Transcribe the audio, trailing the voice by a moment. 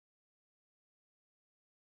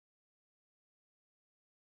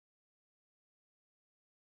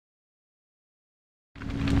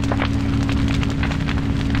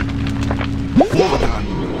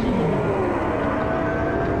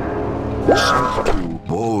Sanctu,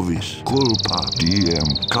 Bovis, Culpa, Diem,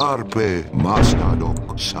 Carpe,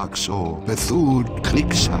 Mastadoc, Saxo, Bethud,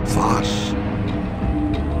 Clixa, Vas.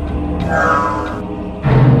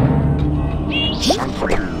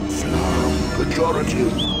 Sanctu, Flam,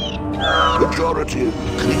 Pejorative, Pejorative,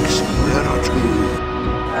 Clixa, Veratu,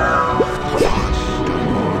 Vas,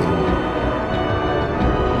 Damorum,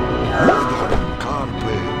 Modern,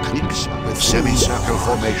 Carpe, Clixa, with semicircle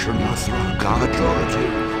formation, Nathra,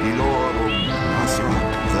 Pejorative, Ilorum, Nathra,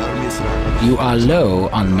 Vermithra. You are low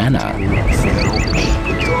on mana.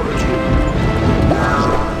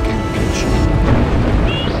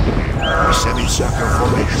 Semicircle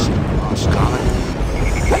formation, Asgard.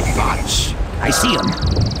 Advance. I see him.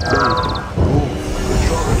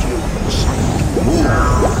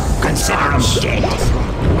 Consider him dead.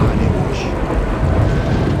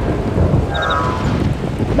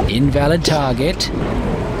 Invalid target.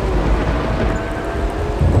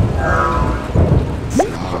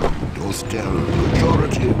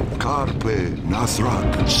 Pejorative, Carpe,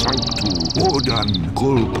 Nathrak, Sanctu, Odan,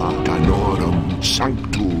 Culpa, Danorum,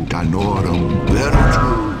 Sanctu, Danorum, Veratu,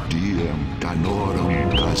 Diem, Danorum,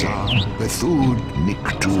 Kazam, Bethud,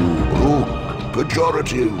 Nictu, Rook,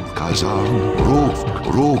 Pejorative, Kazam,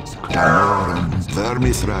 Rook, Danorum,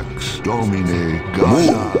 Vermithrax, Domine,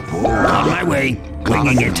 Gaza, On my way.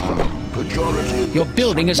 Winging it. Pejorative, Your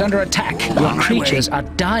building is under attack. Your creatures are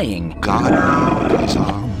dying. Gadi,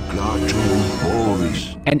 Kazam, Glatu,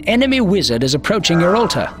 Bovis. An enemy wizard is approaching your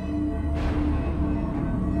altar.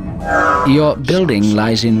 Your building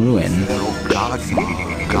lies in ruin.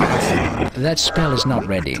 That spell is not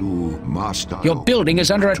ready. Your building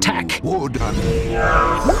is under attack.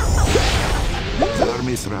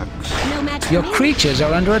 Your creatures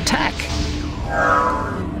are under attack.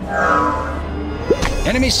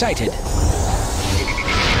 Enemy sighted.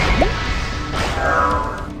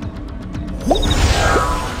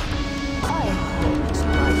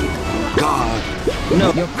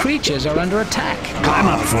 No. Your creatures are under attack. I'm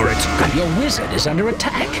up for it. Your wizard is under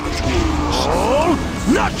attack. All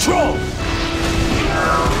natural!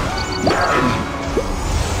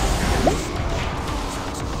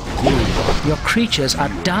 Your creatures are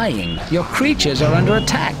dying. Your creatures are under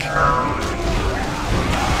attack.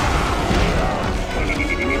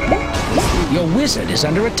 Your wizard is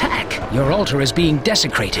under attack. Your altar is being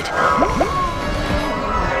desecrated.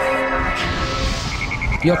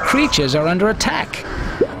 Your creatures are under attack.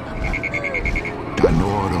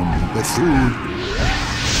 Danorum, Bethud.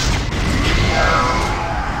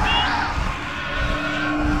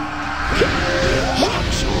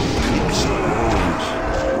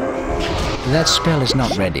 That spell is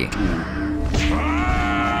not ready.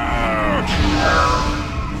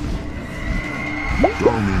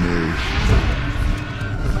 Domine.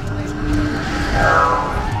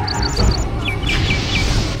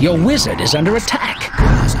 Your wizard is under attack.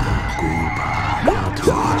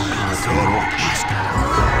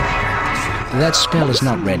 That spell is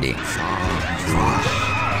not ready.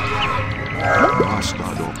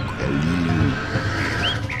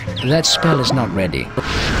 That spell is not ready.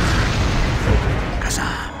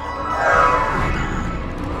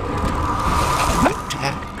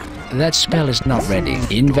 That spell is not ready.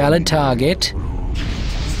 Invalid target.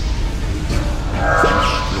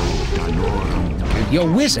 Your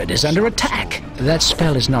wizard is under attack. That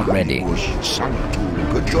spell is not ready. Sanctu,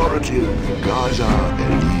 Pejorative, Gaza,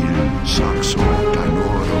 Elil, Saxo,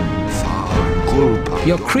 Danorum, Thar, Culpa.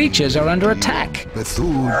 Your creatures are under attack.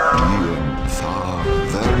 Bethud, Diem, Thar,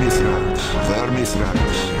 Vermithrax,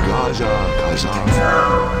 Gaza, Kazan.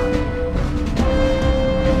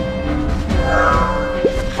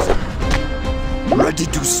 Ready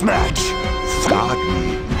to smash! Guard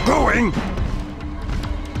me. Going!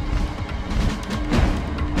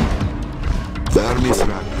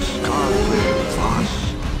 Vermithrax, Carpe, Vas.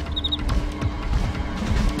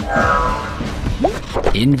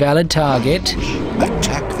 Invalid target.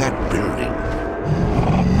 Attack that building.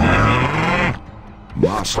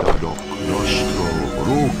 Mastadoc, Nostro,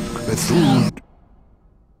 Rook, Bethud.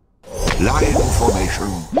 Line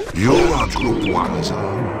formation. You are Group 1.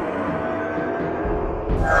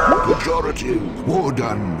 Pejorative,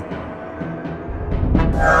 Wodan.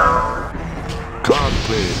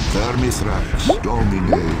 Carpe, Vermithrax,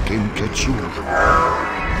 Domine, Kinketsu.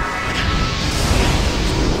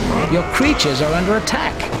 Your creatures are under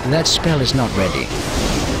attack. That spell is not ready.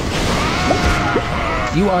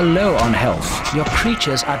 You are low on health. Your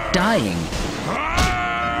creatures are dying.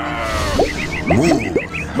 Move,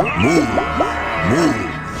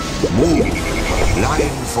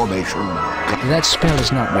 Line formation. That spell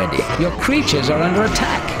is not ready. Your creatures are under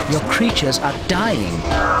attack. Your creatures are dying.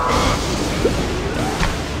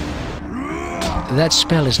 That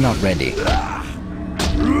spell is not ready.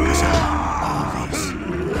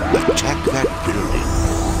 Attack that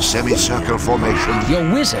building. Semicircle formation.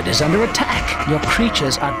 Your wizard is under attack. Your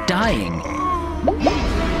creatures are dying.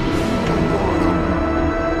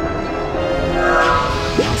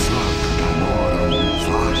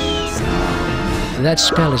 That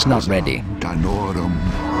spell is not ready. Danorum.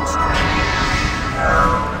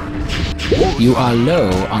 You are low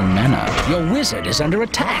on mana. Your wizard is under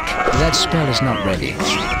attack. That spell is not ready.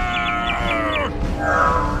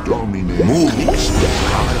 Domine. Moves.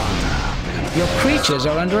 Your creatures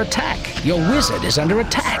are under attack. Your wizard is under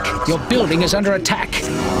attack. Your building is under attack.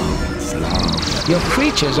 Your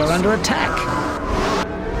creatures are under attack.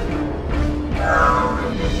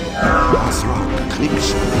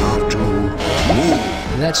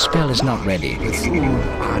 That spell is not ready.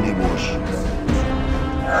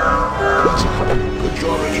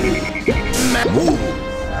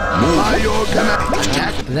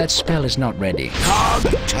 That spell is not ready.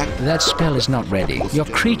 That spell is not ready. Your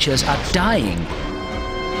creatures are dying.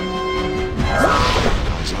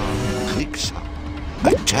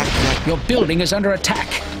 Your building is under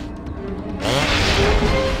attack.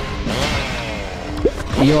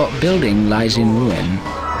 Your building lies in ruin.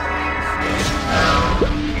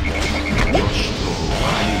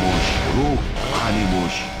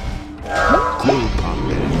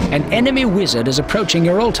 An enemy wizard is approaching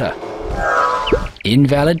your altar.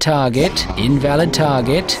 Invalid target. Invalid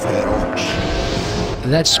target.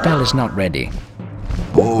 That spell is not ready.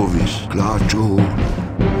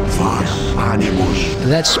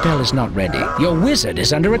 That spell is not ready. Your wizard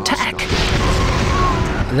is under attack.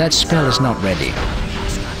 That spell is not ready.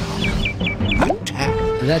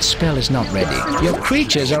 That spell is not ready. Your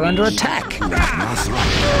creatures are under attack.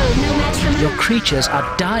 Your creatures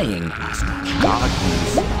are dying.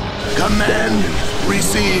 Command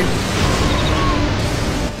received.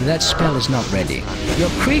 That spell is not ready. Your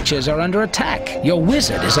creatures are under attack. Your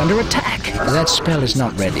wizard is under attack. That spell is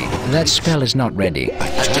not ready. That spell is not ready.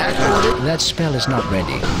 That spell is not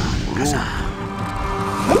ready.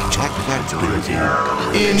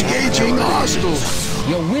 Engaging hostiles.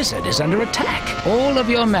 Your wizard is under attack. All of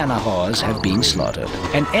your mana whores have been slaughtered.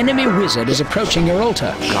 An enemy wizard is approaching your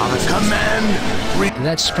altar. Command.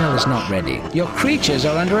 That spell is not ready. Your creatures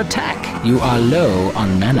are under attack. You are low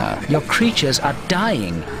on mana. Your creatures are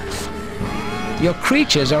dying. Your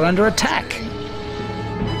creatures are under attack.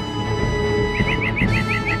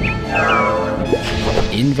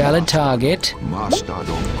 Invalid target.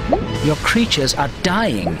 Your creatures are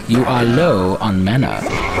dying. You are low on mana.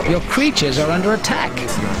 Your creatures are under attack.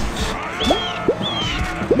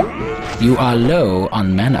 You are low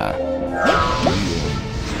on mana.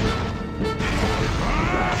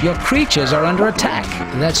 Your creatures are under attack.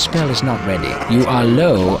 That spell is not ready. You are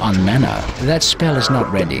low on mana. That spell is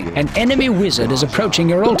not ready. An enemy wizard is approaching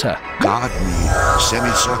your altar. Guard me.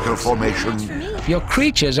 Semicircle formation. Your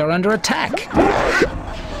creatures are under attack.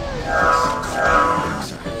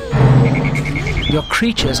 Your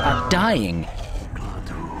creatures are dying.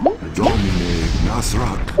 Domine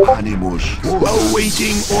Nathrak Animus.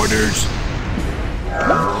 Awaiting orders.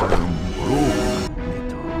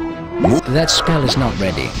 That spell is not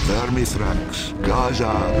ready. Vermithrax.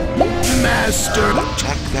 Gaza. Master.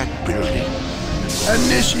 Attack that building.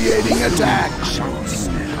 Initiating attack.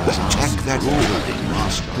 Attack that building,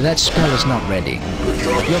 Master. That spell is not ready.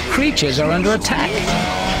 Your creatures are under attack.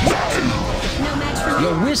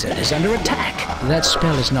 Your wizard is under attack. That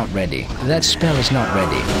spell is not ready. That spell is not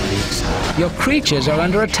ready. Your creatures are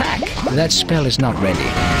under attack. That spell is not ready.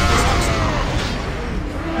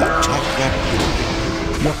 Attack that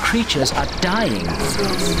building. Your creatures are dying.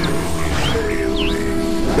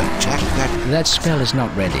 Attack that. That spell is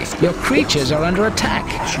not ready. Your creatures are under attack.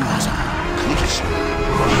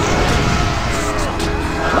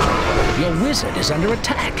 Your wizard is under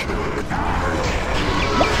attack.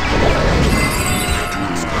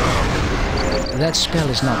 That spell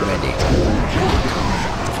is not ready.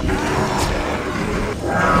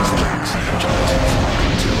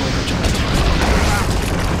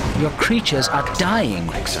 Your creatures are dying.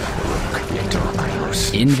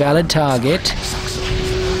 Invalid target.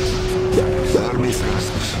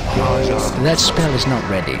 That spell is not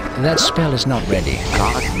ready. That spell is not ready.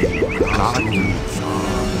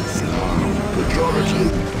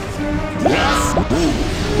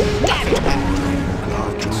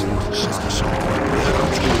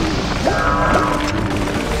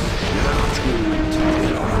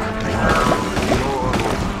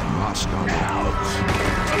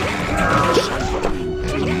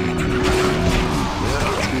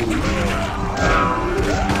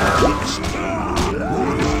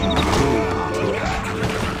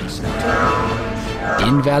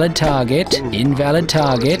 Invalid target. Invalid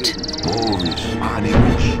target. Movis.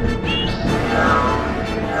 Animus.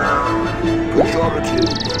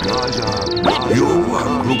 Pejorative. Gaza. You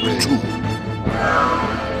are group 2.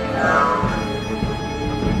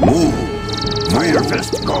 Move. Fire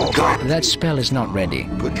fist. Go. That spell is not ready.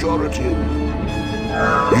 Pejorative.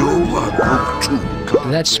 You are group 2.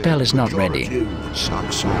 That spell is not ready.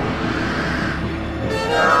 Saxo.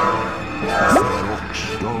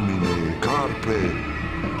 Ferox. Domine. Carpe.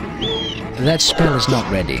 That spell is not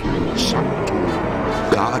ready. Sancto.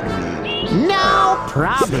 Garden. No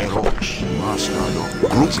problem. Ferox. Mastado.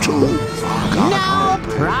 Group 2. No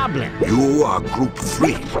problem. You are group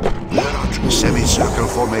 3. Semicircle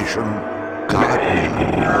formation. Garden.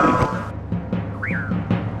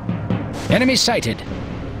 Enemy sighted.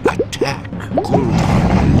 Attack.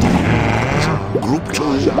 Group 2.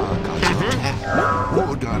 Attack.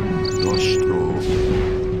 Wodan. Nostro.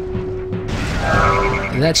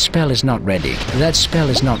 That spell is not ready. That spell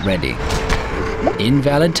is not ready.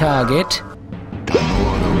 Invalid target.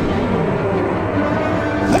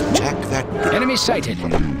 Attack that. Enemy sighted.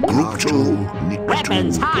 Group 2.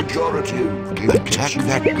 Weapons hot. Pejorative. Attack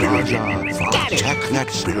that building. Attack that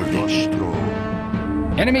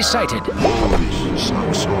building. Enemy sighted.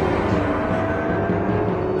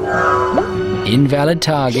 Invalid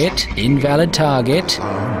target. Invalid target.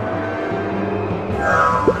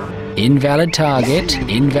 Invalid target.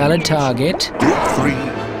 Invalid target. Group 3.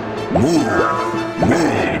 Move.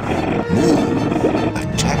 Move. Move.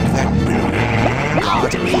 Attack that building.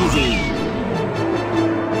 Out easy.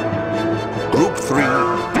 Group 3.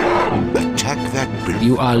 Attack that building.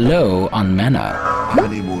 You are low on mana.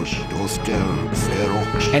 Animus. Dostel.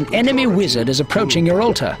 Ferox. An enemy wizard is approaching your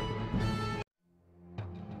altar.